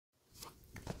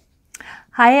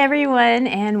Hi everyone,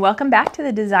 and welcome back to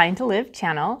the Design to Live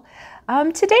channel.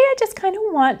 Today I just kind of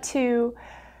want to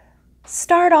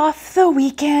start off the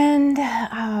weekend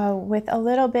with a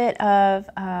little bit of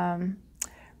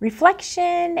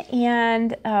reflection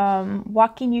and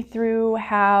walking you through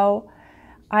how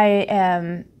I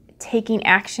am taking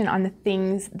action on the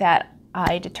things that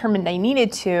I determined I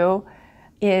needed to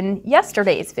in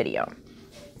yesterday's video.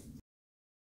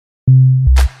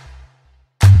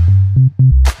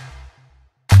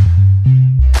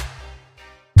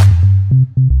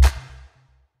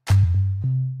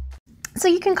 So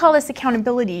you can call this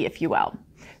accountability, if you will.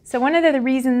 So one of the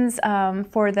reasons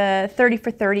for the 30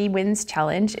 for 30 Wins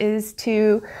Challenge is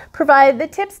to provide the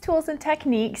tips, tools, and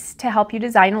techniques to help you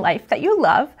design a life that you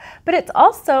love, but it's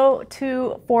also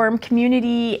to form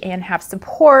community and have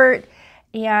support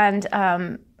and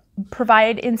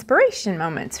provide inspiration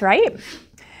moments, right?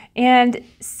 And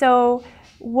so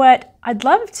what I'd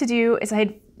love to do is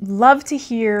I'd love to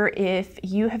hear if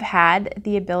you have had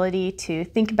the ability to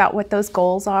think about what those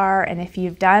goals are, and if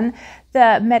you've done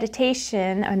the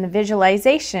meditation and the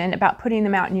visualization about putting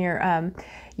them out in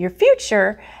your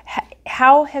future,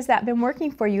 how has that been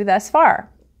working for you thus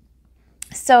far?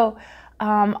 So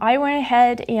I went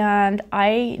ahead and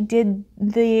I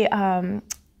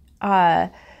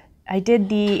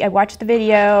watched the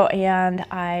video and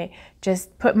I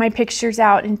just put my pictures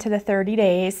out into the 30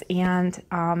 days. And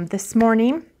this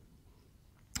morning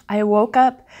I woke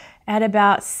up at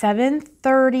about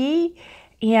 7:30,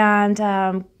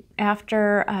 and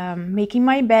after making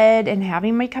my bed and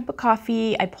having my cup of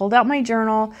coffee, I pulled out my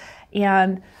journal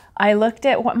and I looked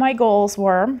at what my goals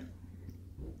were.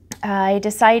 I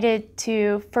decided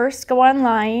to first go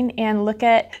online and look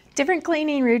at different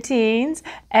cleaning routines,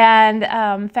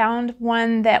 and found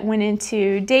one that went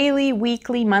into daily,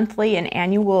 weekly, monthly, and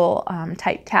annual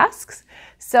type tasks.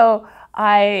 So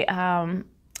I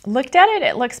looked at it.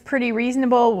 It looks pretty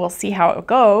reasonable. We'll see how it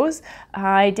goes.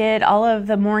 I did all of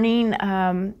the morning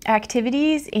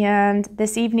activities, and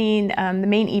this evening, the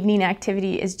main evening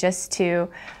activity is just to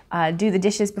do the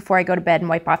dishes before I go to bed and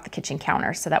wipe off the kitchen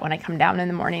counter so that when I come down in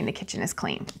the morning, the kitchen is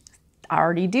clean. I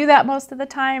already do that most of the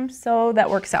time, so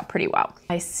that works out pretty well.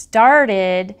 I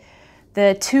started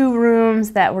the 2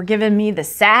 rooms that were giving me the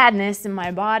sadness in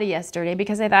my body yesterday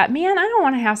because I thought, man, I don't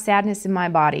want to have sadness in my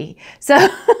body. So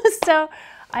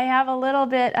I have a little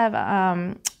bit of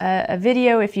a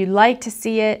video if you'd like to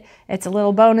see it. It's a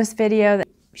little bonus video that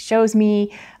shows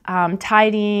me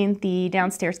tidying the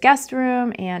downstairs guest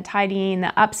room and tidying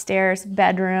the upstairs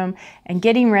bedroom and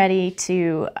getting ready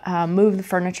to move the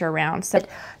furniture around. So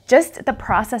just the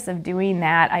process of doing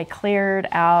that, I cleared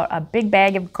out a big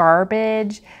bag of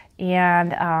garbage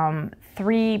and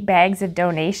 3 bags of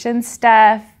donation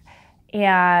stuff,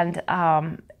 and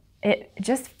it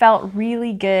just felt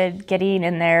really good getting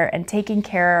in there and taking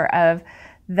care of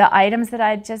the items that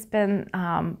I'd just been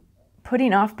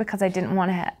putting off because I didn't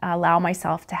want to allow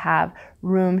myself to have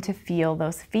room to feel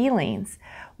those feelings.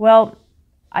 Well,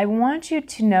 I want you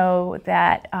to know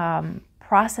that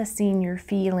processing your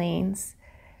feelings,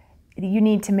 you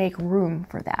need to make room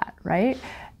for that, right?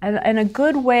 And a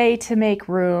good way to make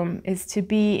room is to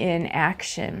be in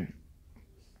action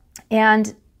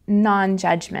and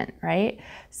non-judgment, right?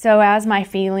 So as my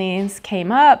feelings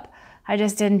came up, I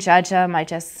just didn't judge them. I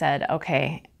just said,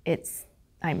 okay,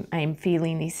 I'm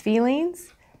feeling these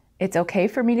feelings. It's okay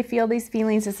for me to feel these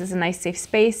feelings. This is a nice safe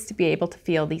space to be able to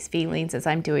feel these feelings as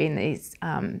I'm doing these,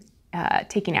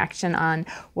 taking action on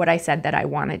what I said that I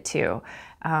wanted to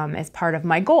as part of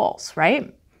my goals,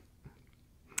 right?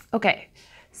 Okay,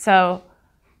 so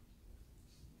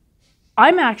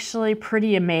I'm actually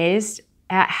pretty amazed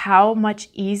at how much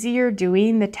easier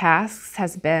doing the tasks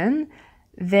has been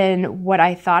than what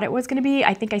I thought it was going to be.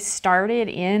 I think I started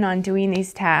in on doing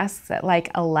these tasks at like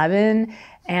 11,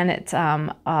 and it's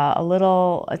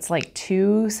it's like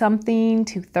 2 something,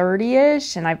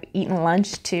 2:30ish, and I've eaten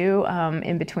lunch too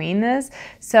in between this.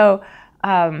 So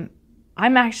I'm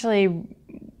actually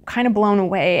kind of blown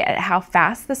away at how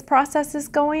fast this process is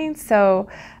going. So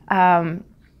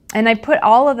and I put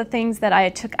all of the things that I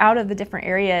took out of the different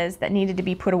areas that needed to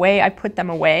be put away, I put them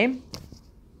away.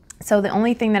 So the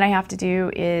only thing that I have to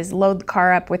do is load the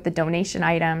car up with the donation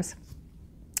items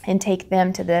and take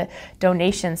them to the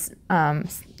donations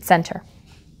center.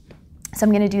 So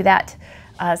I'm going to do that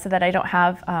so that I don't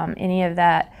have any of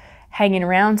that hanging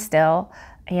around still.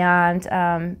 And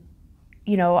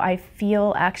you know, I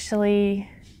feel I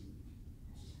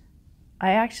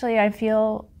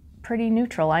feel pretty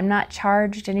neutral. I'm not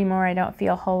charged anymore. I don't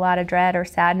feel a whole lot of dread or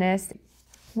sadness.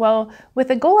 Well, with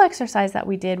the goal exercise that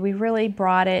we did, we really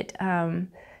brought it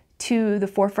to the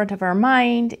forefront of our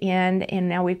mind, and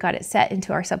now we've got it set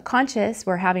into our subconscious.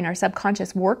 We're having our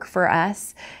subconscious work for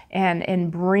us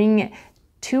and bring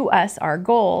to us our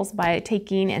goals by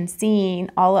taking and seeing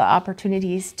all the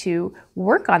opportunities to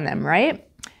work on them, right?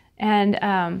 And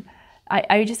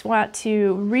I just want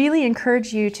to really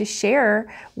encourage you to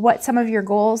share what some of your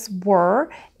goals were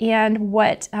and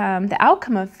what the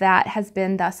outcome of that has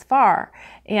been thus far.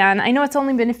 And I know it's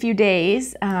only been a few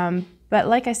days, but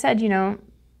like I said, you know,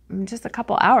 in just a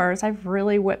couple hours, I've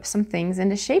really whipped some things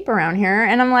into shape around here.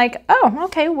 And I'm like, oh,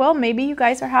 okay, well, maybe you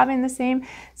guys are having the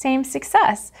same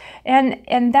success.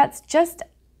 And that's just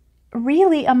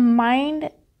really a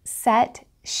mindset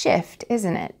shift,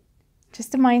 isn't it?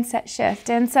 Just a mindset shift.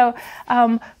 And so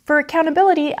for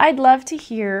accountability, I'd love to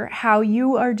hear how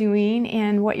you are doing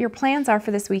and what your plans are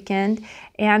for this weekend,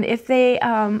 and if they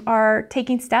are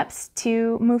taking steps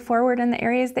to move forward in the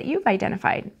areas that you've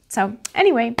identified. So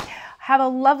anyway, have a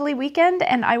lovely weekend,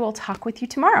 and I will talk with you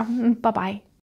tomorrow. Bye-bye.